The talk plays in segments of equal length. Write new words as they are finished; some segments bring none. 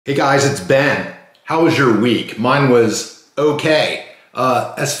Hey guys, it's Ben. How was your week? Mine was okay.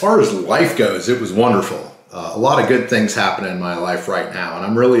 As far as life goes, it was wonderful. A lot of good things happen in my life right now, and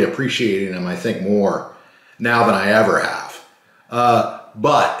I'm really appreciating them, I think, more now than I ever have.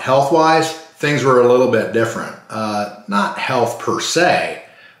 But health-wise, things were a little bit different. Not health per se,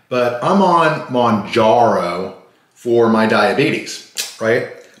 but I'm on Mounjaro for my diabetes, right?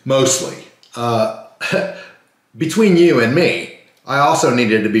 Mostly. Between you and me, I also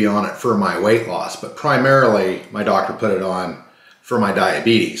needed to be on it for my weight loss, but primarily my doctor put it on for my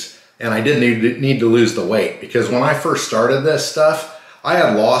diabetes. And I didn't need to lose the weight because when I first started this stuff, I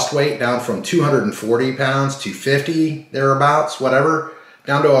had lost weight down from 240 pounds to 50, thereabouts, whatever,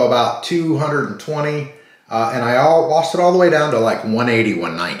 down to about 220. And I lost it all the way down to like 180,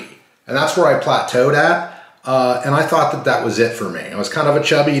 190. And that's where I plateaued at. And I thought that that was it for me. I was kind of a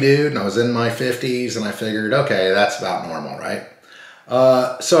chubby dude and I was in my 50s and I figured, okay, that's about normal, right?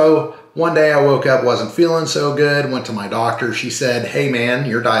 So one day I woke up, wasn't feeling so good, went to my doctor. She said, hey man,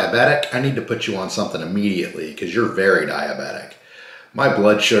 you're diabetic. I need to put you on something immediately because you're very diabetic. My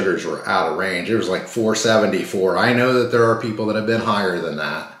blood sugars were out of range. It was like 474. I know that there are people that have been higher than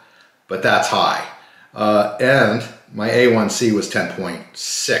that, but that's high. And my A1C was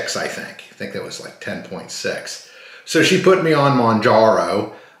 10.6, I think. I think that was like 10.6. So she put me on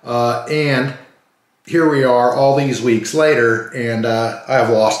Mounjaro, and here we are all these weeks later, and I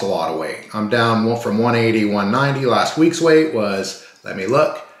have lost a lot of weight. I'm down from 180, 190. Last week's weight was, let me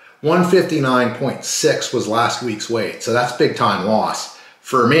look, 159.6 was last week's weight. So that's big time loss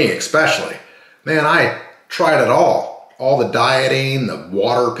for me, especially. Man, I tried it all the dieting, the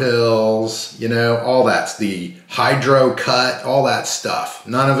water pills, you know, all that's the hydro cut, all that stuff.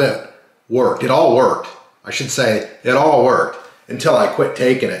 None of it worked. It all worked. I should say it all worked until I quit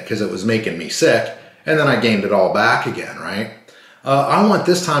taking it because it was making me sick. And then I gained it all back again, right? I want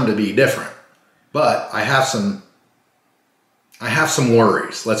this time to be different, but I have some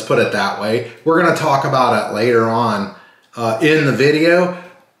worries. Let's put it that way. We're going to talk about it later on in the video.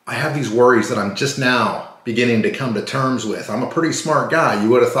 I have these worries that I'm just now beginning to come to terms with. I'm a pretty smart guy. You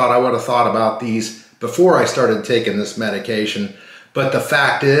would have thought I would have thought about these before I started taking this medication. But the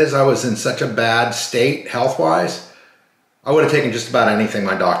fact is, I was in such a bad state health-wise, I would have taken just about anything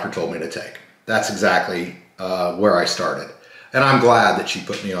my doctor told me to take. That's exactly where I started. And I'm glad that she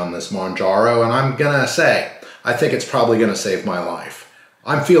put me on this Mounjaro, and I'm gonna say, I think it's probably gonna save my life.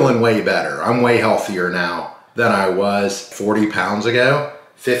 I'm feeling way better. I'm way healthier now than I was 40 pounds ago,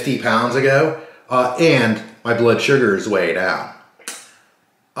 50 pounds ago, and my blood sugar is way down.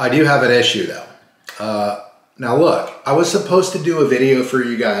 I do have an issue though. Now look, I was supposed to do a video for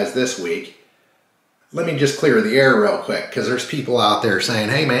you guys this week. Let me just clear the air real quick, because there's people out there saying,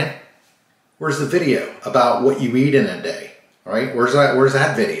 hey man, where's the video about what you eat in a day? All right, where's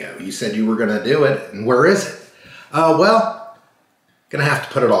that video? You said you were gonna do it, and where is it? Well, gonna have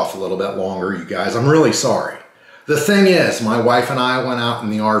to put it off a little bit longer, you guys. I'm really sorry. The thing is, my wife and I went out in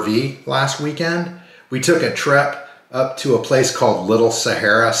the RV last weekend. We took a trip up to a place called Little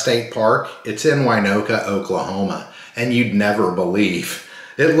Sahara State Park. It's in Winoka, Oklahoma, and you'd never believe.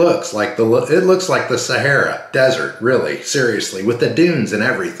 It looks like the Sahara Desert, really, seriously, with the dunes and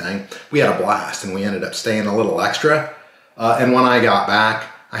everything. We had a blast, and we ended up staying a little extra. And when I got back,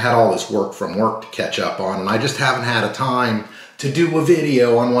 I had all this work from work to catch up on, and I just haven't had a time to do a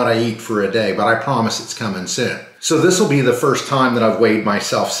video on what I eat for a day, but I promise it's coming soon. So this will be the first time that I've weighed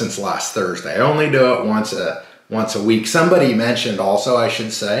myself since last Thursday. I only do it once a week. Somebody mentioned also, I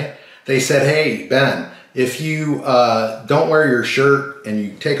should say, they said, hey, Ben, if you don't wear your shirt and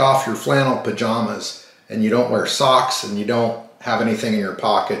you take off your flannel pajamas and you don't wear socks and you don't have anything in your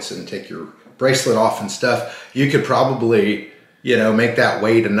pockets and take your bracelet off and stuff, you could probably, you know, make that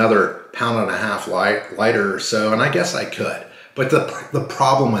weight another 1.5 pounds lighter or so. And I guess I could. But the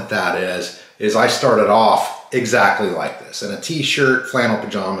problem with that is I started off exactly like this, in a t-shirt, flannel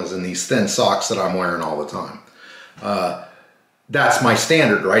pajamas, and these thin socks that I'm wearing all the time. That's my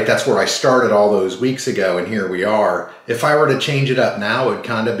standard, right? That's where I started all those weeks ago, and here we are. If I were to change it up now, it would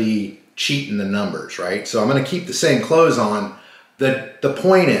kind of be cheating the numbers, right? So I'm gonna keep the same clothes on. The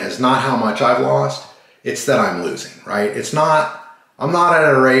point is not how much I've lost, it's that I'm losing, right? I'm not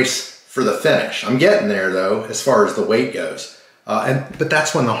at a race for the finish. I'm getting there though, as far as the weight goes. But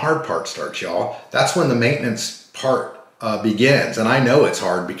that's when the hard part starts, y'all. That's when the maintenance part begins. And I know it's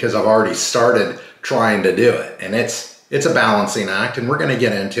hard because I've already started trying to do it. And it's a balancing act, and we're gonna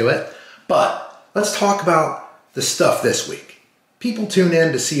get into it. But let's talk about the stuff this week. People tune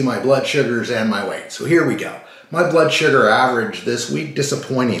in to see my blood sugars and my weight. So here we go. My blood sugar average this week,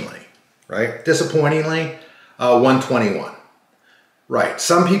 disappointingly, right? Disappointingly, 121. Right.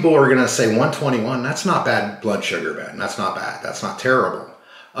 Some people are going to say 121, that's not bad blood sugar, Ben. That's not bad. That's not terrible.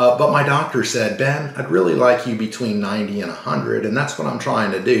 But my doctor said, Ben, I'd really like you between 90 and 100. And that's what I'm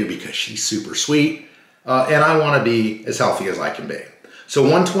trying to do because she's super sweet. And I want to be as healthy as I can be. So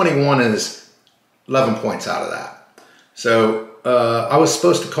 121 is 11 points out of that. So I was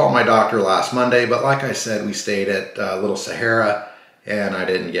supposed to call my doctor last Monday, but like I said, we stayed at Little Sahara and I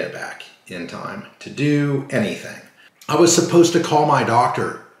didn't get back in time to do anything. I was supposed to call my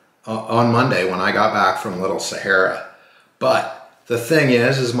doctor on Monday when I got back from Little Sahara, but the thing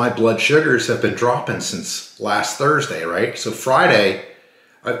is my blood sugars have been dropping since last Thursday, right? So last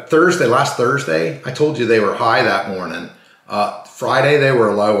Thursday, I told you they were high that morning. Friday, they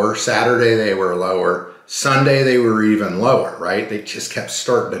were lower. Saturday, they were lower. Sunday, they were even lower, right? They just kept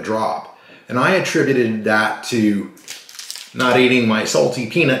starting to drop. And I attributed that to not eating my salty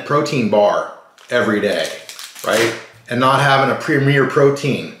peanut protein bar every day, right? And not having a Premier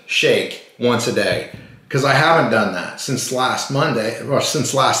Protein shake once a day. Because I haven't done that since last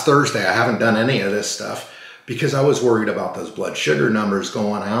Thursday. I haven't done any of this stuff because I was worried about those blood sugar numbers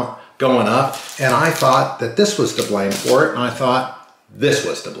going up. And I thought that this was to blame for it. And I thought this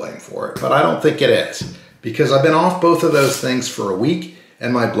was to blame for it. But I don't think it is because I've been off both of those things for a week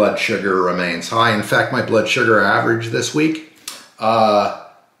and my blood sugar remains high. In fact, my blood sugar average this week,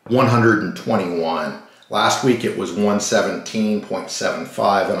 121. Last week it was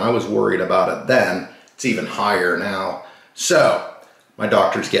 117.75 and I was worried about it then. It's even higher now. So my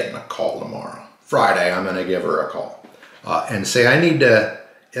doctor's getting a call tomorrow. Friday, I'm gonna give her a call and say I need to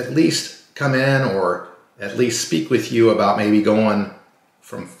at least come in or at least speak with you about maybe going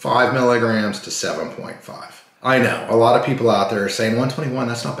from 5 milligrams to 7.5. I know a lot of people out there are saying 121,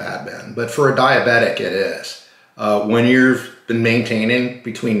 that's not bad, Ben, but for a diabetic it is. When you've been maintaining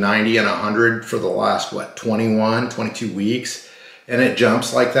between 90 and 100 for the last, 22 weeks, and it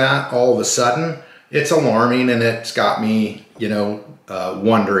jumps like that all of a sudden, it's alarming and it's got me,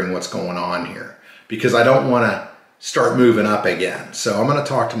 wondering what's going on here because I don't want to start moving up again. So I'm going to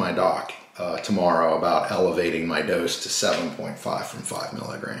talk to my doc tomorrow about elevating my dose to 7.5 from 5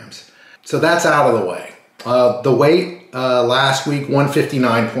 milligrams. So that's out of the way. The weight last week,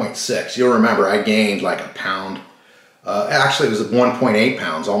 159.6. You'll remember I gained like a pound. Actually, it was 1.8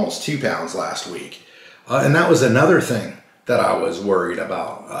 pounds, almost 2 pounds last week. And that was another thing that I was worried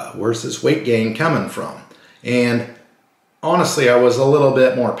about. Where's this weight gain coming from? And honestly, I was a little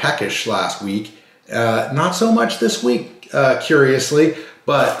bit more peckish last week. Not so much this week, curiously,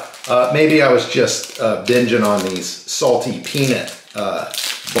 but maybe I was just binging on these salty peanut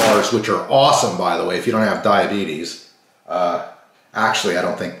bars, which are awesome, by the way, if you don't have diabetes. Actually, I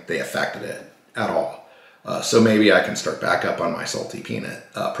don't think they affected it at all. So maybe I can start back up on my salty peanut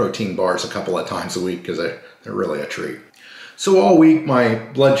protein bars a couple of times a week because they're really a treat. So all week my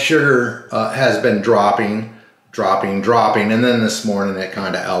blood sugar has been dropping, and then this morning it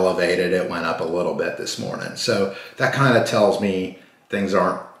kind of elevated. It went up a little bit this morning. So that kind of tells me things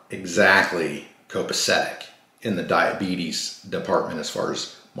aren't exactly copacetic in the diabetes department as far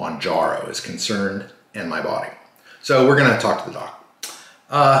as Mounjaro is concerned and my body. So we're gonna talk to the doc.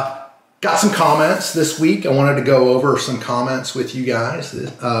 Got some comments this week. I wanted to go over some comments with you guys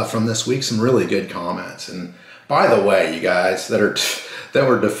from this week, some really good comments. And by the way, you guys that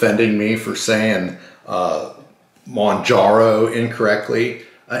were defending me for saying Mounjaro incorrectly,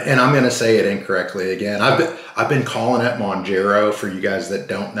 and I'm going to say it incorrectly again. I've been calling it Mounjaro for you guys that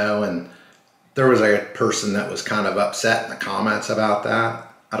don't know, and there was a person that was kind of upset in the comments about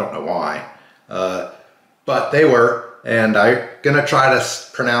that. I don't know why, but they were, and I'm going to try to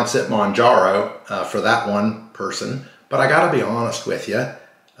pronounce it Mounjaro for that one person. But I got to be honest with you.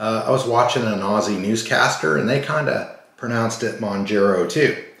 I was watching an Aussie newscaster and they kind of pronounced it Mounjaro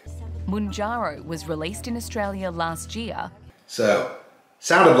too. Mounjaro was released in Australia last year. So,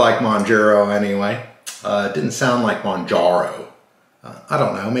 sounded like Mounjaro anyway. Didn't sound like Mounjaro. I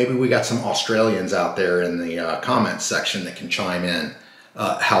don't know, maybe we got some Australians out there in the comments section that can chime in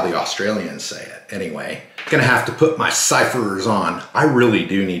how the Australians say it. Anyway, gonna have to put my ciphers on. I really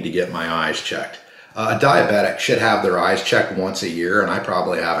do need to get my eyes checked. A diabetic should have their eyes checked once a year, and I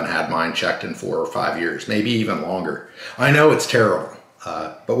probably haven't had mine checked in 4 or 5 years, maybe even longer. I know it's terrible,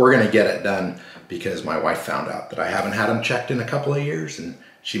 but we're gonna get it done because my wife found out that I haven't had them checked in a couple of years, and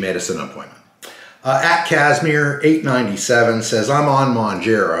she made us an appointment. At Casimir897 says, I'm on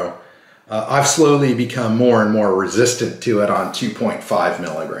Mounjaro. I've slowly become more and more resistant to it on 2.5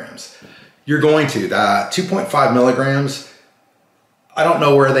 milligrams. You're going to, that 2.5 milligrams, I don't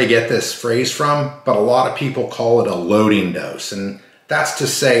know where they get this phrase from, but a lot of people call it a loading dose. And that's to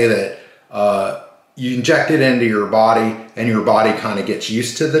say that you inject it into your body and your body kind of gets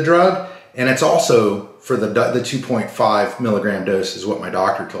used to the drug. And it's also for the 2.5 milligram dose is what my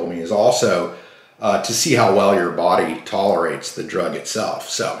doctor told me is also to see how well your body tolerates the drug itself.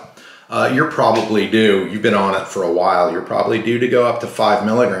 So you're probably due, you've been on it for a while, you're probably due to go up to 5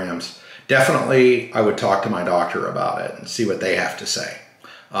 milligrams. Definitely, I would talk to my doctor about it and see what they have to say.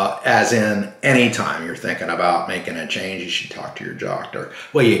 As in, anytime you're thinking about making a change, you should talk to your doctor.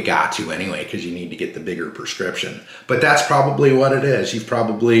 Well, you got to anyway, because you need to get the bigger prescription. But that's probably what it is. You've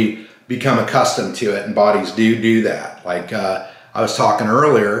probably become accustomed to it, and bodies do that. Like I was talking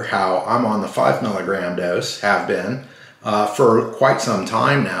earlier, how I'm on the 5 milligram dose, have been, for quite some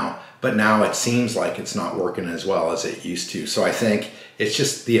time now. But now it seems like it's not working as well as it used to. So I think it's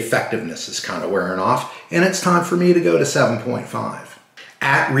just the effectiveness is kind of wearing off, and it's time for me to go to 7.5.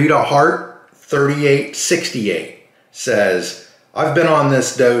 At Rita Hart 3868 says, I've been on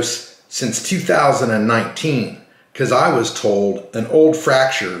this dose since 2019 because I was told an old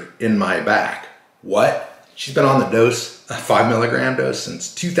fracture in my back. What? She's been on the dose, a 5 milligram dose,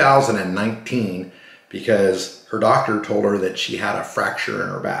 since 2019 because her doctor told her that she had a fracture in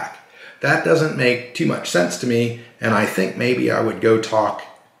her back. That doesn't make too much sense to me, and I think maybe I would go talk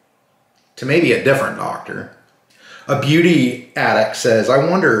to maybe a different doctor. A beauty addict says, I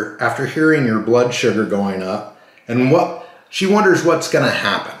wonder, after hearing your blood sugar going up, and she wonders what's going to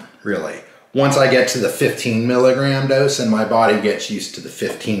happen, really, once I get to the 15 milligram dose and my body gets used to the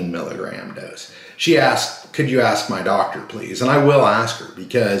 15 milligram dose. She asked, could you ask my doctor, please? And I will ask her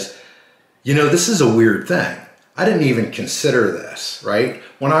because, you know, this is a weird thing. I didn't even consider this, right?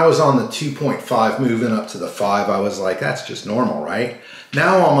 When I was on the 2.5 moving up to the 5, I was like, that's just normal, right?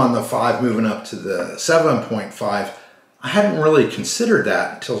 Now I'm on the 5 moving up to the 7.5. I hadn't really considered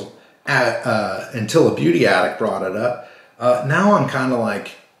that until a beauty addict brought it up. Now I'm kind of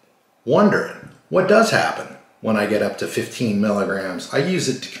like wondering what does happen when I get up to 15 milligrams. I use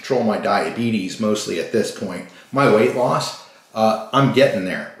it to control my diabetes mostly at this point. My weight loss, I'm getting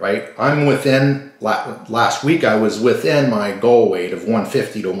there, right? I'm within, last week I was within my goal weight of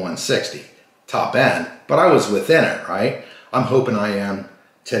 150 to 160, top end, but I was within it, right? I'm hoping I am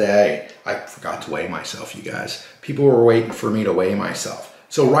today. I forgot to weigh myself, you guys. People were waiting for me to weigh myself.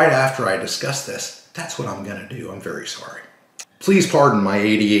 So right after I discuss this, that's what I'm gonna do. I'm very sorry. Please pardon my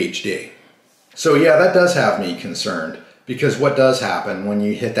ADHD. So yeah, that does have me concerned because what does happen when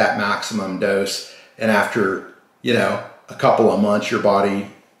you hit that maximum dose and after, you know, a couple of months, your body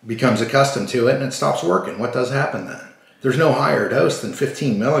becomes accustomed to it and it stops working. What does happen then? There's no higher dose than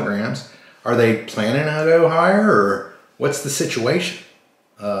 15 milligrams. Are they planning to go higher or what's the situation?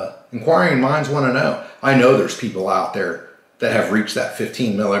 Inquiring minds want to know. I know there's people out there that have reached that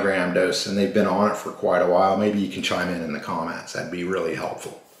 15 milligram dose and they've been on it for quite a while. Maybe you can chime in the comments. That'd be really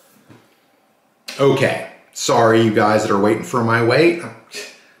helpful. Okay, sorry you guys that are waiting for my weight.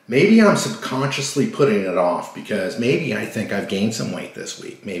 Maybe I'm subconsciously putting it off because maybe I think I've gained some weight this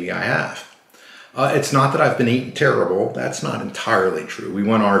week. Maybe I have. It's not that I've been eating terrible. That's not entirely true. We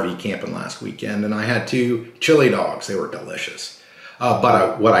went RV camping last weekend and I had 2 chili dogs. They were delicious.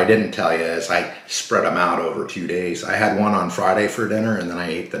 But what I didn't tell you is I spread them out over 2 days. I had one on Friday for dinner and then I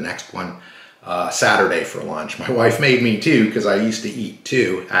ate the next one Saturday for lunch. My wife made me 2 because I used to eat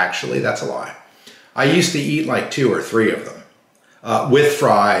 2. Actually, that's a lie. I used to eat like 2 or 3 of them with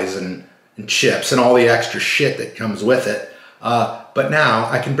fries and chips and all the extra shit that comes with it. But now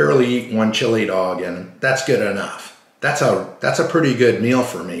I can barely eat 1 chili dog and that's good enough. That's a pretty good meal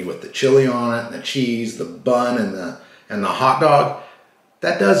for me with the chili on it and the cheese, the bun and the hot dog.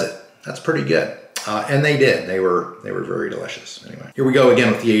 That does it. That's pretty good. And they did. They were very delicious. Anyway, here we go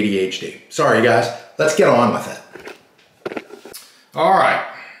again with the ADHD. Sorry guys, let's get on with it. All right,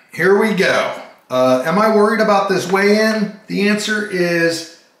 here we go. Am I worried about this weigh-in? The answer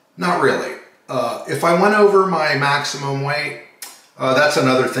is not really. If I went over my maximum weight, that's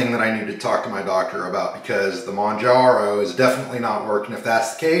another thing that I need to talk to my doctor about because the Mounjaro is definitely not working if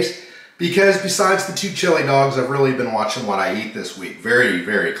that's the case. Because besides the 2 chili dogs, I've really been watching what I eat this week very,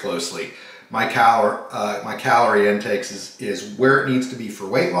 very closely. My calorie intakes is where it needs to be for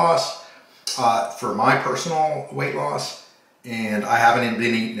weight loss, for my personal weight loss, and I haven't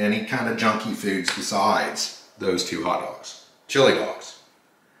been eating any kind of junky foods besides those 2 hot dogs, chili dogs.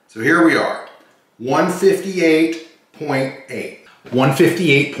 So here we are, 158.8.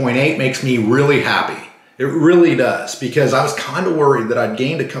 158.8 makes me really happy. It really does, because I was kind of worried that I'd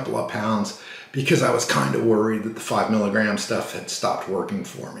gained a couple of pounds because I was kind of worried that the 5 milligram stuff had stopped working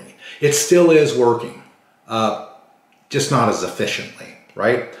for me. It still is working, just not as efficiently,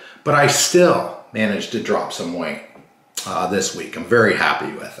 right? But I still managed to drop some weight this week. I'm very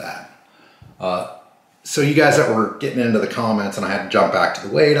happy with that. So you guys that were getting into the comments and I had to jump back to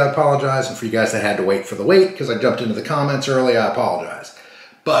the weight, I apologize. And for you guys that had to wait for the weight because I jumped into the comments early, I apologize.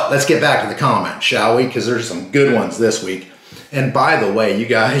 But let's get back to the comments, shall we? Because there's some good ones this week. And by the way, you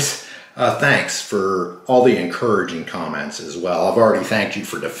guys, thanks for all the encouraging comments as well. I've already thanked you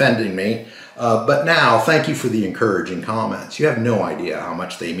for defending me, but now thank you for the encouraging comments. You have no idea how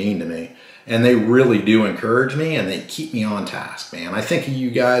much they mean to me. And they really do encourage me and they keep me on task, man. I think of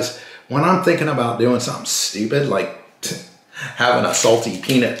you guys when I'm thinking about doing something stupid like having a salty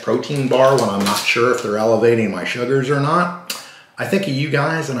peanut protein bar when I'm not sure if they're elevating my sugars or not. I think of you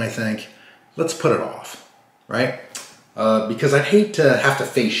guys and I think, let's put it off, right? Because I'd hate to have to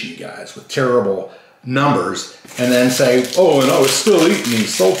face you guys with terrible numbers and then say, oh, and I was still eating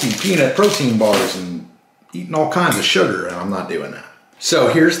these salty peanut protein bars and eating all kinds of sugar, and I'm not doing that. So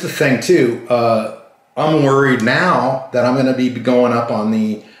here's the thing too, I'm worried now that I'm gonna be going up on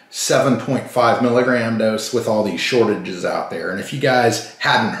the 7.5 milligram dose with all these shortages out there. And if you guys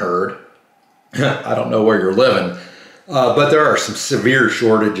hadn't heard, I don't know where you're living, but there are some severe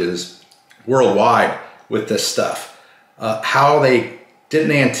shortages worldwide with this stuff. How they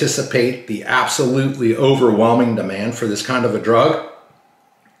didn't anticipate the absolutely overwhelming demand for this kind of a drug,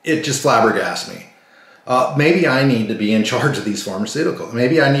 it just flabbergasted me. Maybe I need to be in charge of these pharmaceuticals.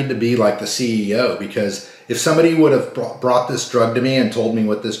 Maybe I need to be like the CEO, because if somebody would have brought this drug to me and told me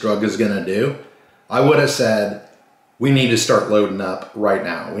what this drug is going to do, I would have said, we need to start loading up right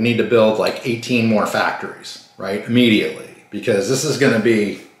now. We need to build like 18 more factories, right? Immediately, because this is going to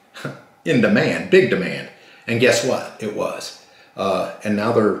be in demand, big demand. And guess what? It was. And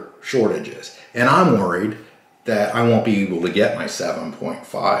now there are shortages. And I'm worried that I won't be able to get my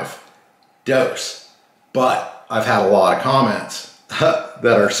 7.5 dose. But I've had a lot of comments that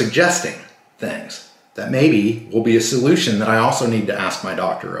are suggesting things that maybe will be a solution that I also need to ask my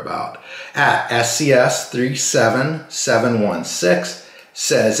doctor about. At SCS37716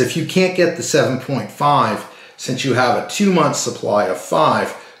 says, if you can't get the 7.5, since you have a 2-month supply of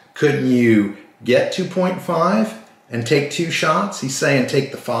 5, couldn't you get 2.5 and take 2 shots? He's saying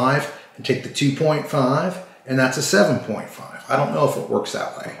take the 5 and take the 2.5, and that's a 7.5. I don't know if it works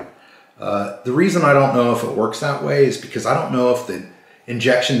that way. The reason I don't know if it works that way is because I don't know if the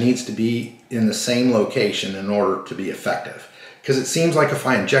injection needs to be in the same location in order to be effective. Because it seems like if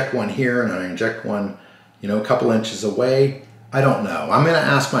I inject one here and I inject one, you know, a couple inches away, I don't know. I'm going to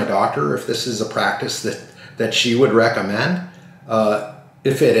ask my doctor if this is a practice that she would recommend.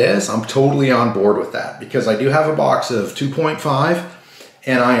 If it is, I'm totally on board with that, because I do have a box of 2.5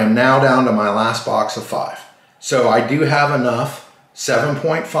 and I am now down to my last box of 5. So I do have enough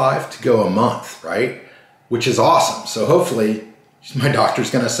 7.5 to go a month, right? Which is awesome. So hopefully my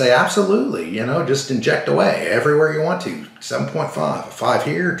doctor's going to say, absolutely, you know, just inject away everywhere you want to. 7.5, 5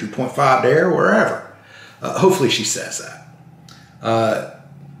 here, 2.5 there, wherever. Hopefully she says that.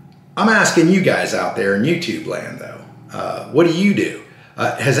 I'm asking you guys out there in YouTube land though, what do you do?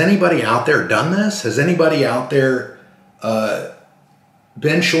 Has anybody out there done this? Has anybody out there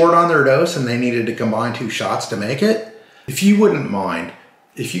been short on their dose and they needed to combine 2 shots to make it? If you wouldn't mind,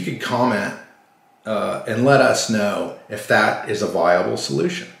 if you could comment and let us know if that is a viable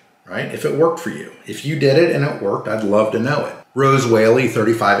solution, right? If it worked for you. If you did it and it worked, I'd love to know it. Rose Whaley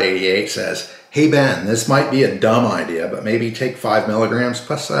 3588 says, hey Ben, this might be a dumb idea, but maybe take 5 milligrams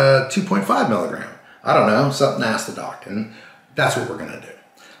plus 2.5 milligram. I don't know, something to ask the doctor. And that's what we're gonna do.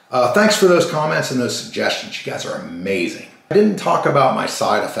 Thanks for those comments and those suggestions. You guys are amazing. I didn't talk about my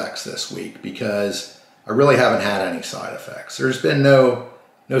side effects this week because I really haven't had any side effects. There's been no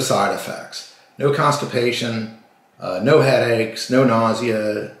side effects, no constipation, no headaches, no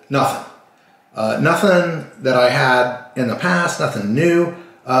nausea, nothing. Nothing that I had in the past, nothing new,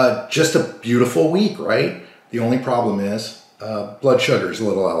 just a beautiful week, right? The only problem is blood sugar is a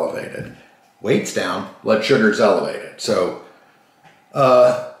little elevated. Weight's down, blood sugar is elevated. So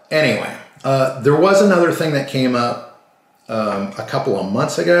anyway, there was another thing that came up a couple of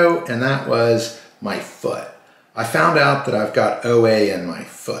months ago, and that was my foot. I found out that I've got OA in my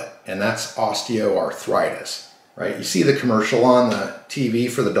foot, and that's osteoarthritis, right? You see the commercial on the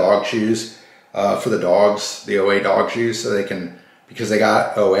TV for the dog shoes, for the dogs, the OA dog shoes, so they can, because they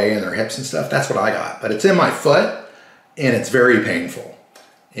got OA in their hips and stuff. That's what I got, but it's in my foot, and it's very painful.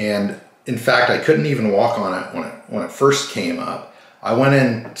 And in fact, I couldn't even walk on it when it first came up. I went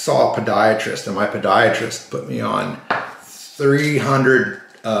and saw a podiatrist, and my podiatrist put me on 300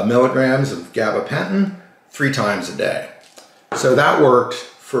 milligrams of gabapentin 3 times a day. So that worked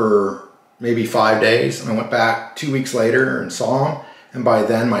for maybe 5 days, and I went back 2 weeks later and saw him, and by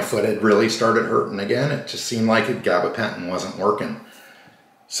then my foot had really started hurting again. It just seemed like gabapentin wasn't working.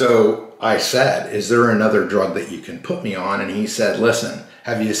 So I said, is there another drug that you can put me on? And he said, listen,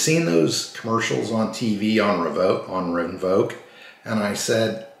 have you seen those commercials on TV on Rinvoq? And I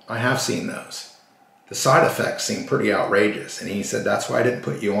said, I have seen those. The side effects seem pretty outrageous. And he said, that's why I didn't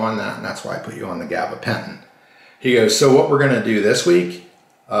put you on that, and that's why I put you on the gabapentin. He goes, so what we're gonna do this week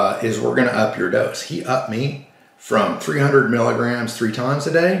is we're gonna up your dose. He upped me from 300 milligrams 3 times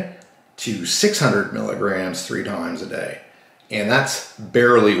a day to 600 milligrams 3 times a day. And that's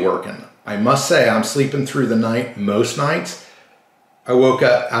barely working. I must say, I'm sleeping through the night most nights. I woke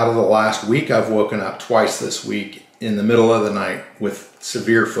up out of the last week, I've woken up twice this week in the middle of the night with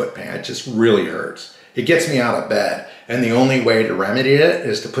severe foot pain. It just really hurts. It gets me out of bed. And the only way to remedy it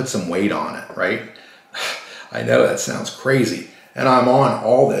is to put some weight on it, right? I know that sounds crazy. And I'm on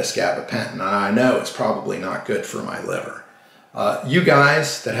all this gabapentin, and I know it's probably not good for my liver. You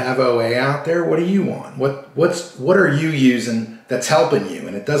guys that have OA out there, what do you want? What are you using that's helping you?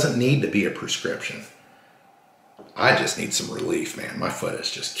 And it doesn't need to be a prescription. I just need some relief, man. My foot is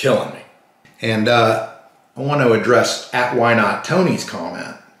just killing me. And I want to address @WhyNotTony's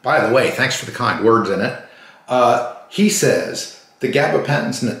comment. By the way, thanks for the kind words in it. He says the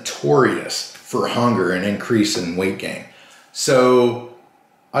gabapentin's notorious for hunger and increase in weight gain. So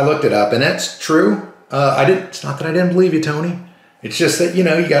I looked it up, and it's true. It's not that I didn't believe you, Tony. It's just that, you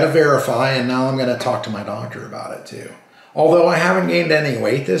got to verify, and now I'm going to talk to my doctor about it too. Although I haven't gained any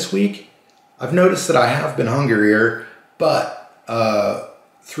weight this week, I've noticed that I have been hungrier, but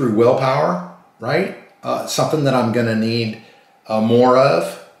through willpower, right? Something that I'm going to need more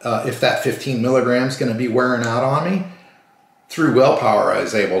of if that 15 milligrams is going to be wearing out on me. Through willpower, I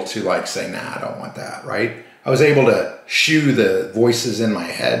was able to say, nah, I don't want that, right? I was able to shoo the voices in my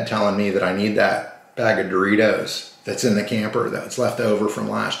head telling me that I need that bag of Doritos that's in the camper that's left over from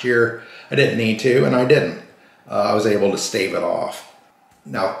last year. I didn't need to, and I didn't. I was able to stave it off.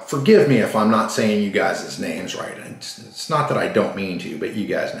 Now, forgive me if I'm not saying you guys' names right. It's not that I don't mean to, but you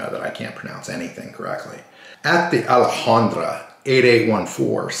guys know that I can't pronounce anything correctly. At the Alejandra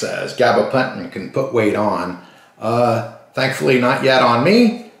 8814 says, gabapentin can put weight on. Thankfully, not yet on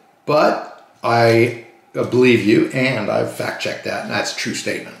me, but I believe you, and I've fact-checked that, and that's a true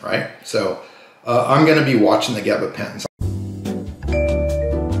statement, right? So I'm going to be watching the gabapentins.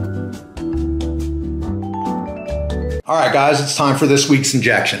 All right, guys, it's time for this week's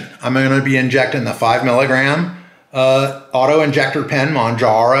injection. I'm going to be injecting the 5 milligram auto-injector pen,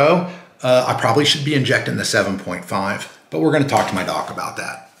 Mounjaro. I probably should be injecting the 7.5, but we're going to talk to my doc about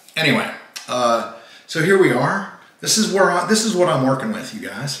that. Anyway, so here we are. This is what I'm working with, you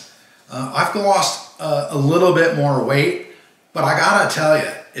guys. I've lost a little bit more weight, but I gotta tell you,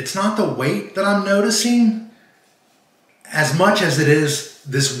 it's not the weight that I'm noticing as much as it is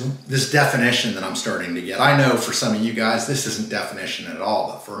this definition that I'm starting to get. I know for some of you guys, this isn't definition at all,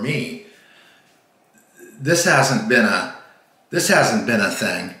 but for me, this hasn't been a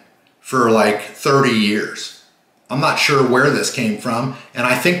thing for like 30 years. I'm not sure where this came from, and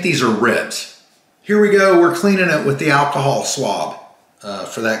I think these are ribs. Here we go, we're cleaning it with the alcohol swab.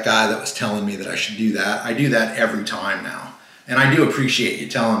 For that guy that was telling me that I should do that. I do that every time now. And I do appreciate you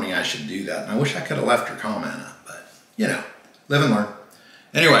telling me I should do that. And I wish I could have left your comment up, but live and learn.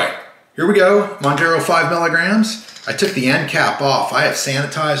 Anyway, here we go, Mounjaro 5 milligrams. I took the end cap off. I have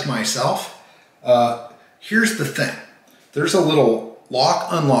sanitized myself. Here's the thing. There's a little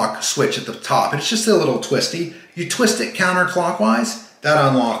lock-unlock switch at the top. It's just a little twisty. You twist it counterclockwise, that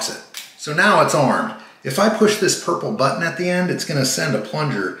unlocks it. So now it's armed. If I push this purple button at the end, it's going to send a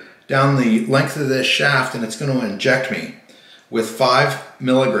plunger down the length of this shaft, and it's going to inject me with 5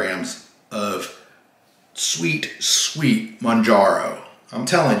 milligrams of sweet, sweet Mounjaro. I'm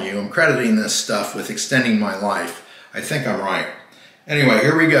telling you, I'm crediting this stuff with extending my life. I think I'm right. Anyway,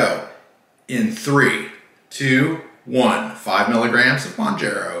 here we go. In 3, 2, 1, 5 milligrams of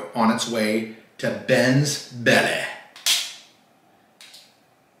Mounjaro on its way to Ben's belly.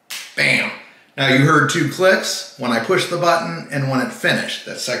 Bam. Now you heard 2 clicks when I pushed the button and when it finished.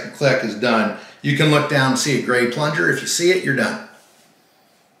 That second click is done. You can look down and see a gray plunger. If you see it, you're done.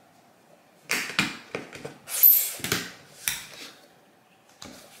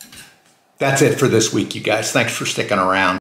 That's it for this week, you guys. Thanks for sticking around.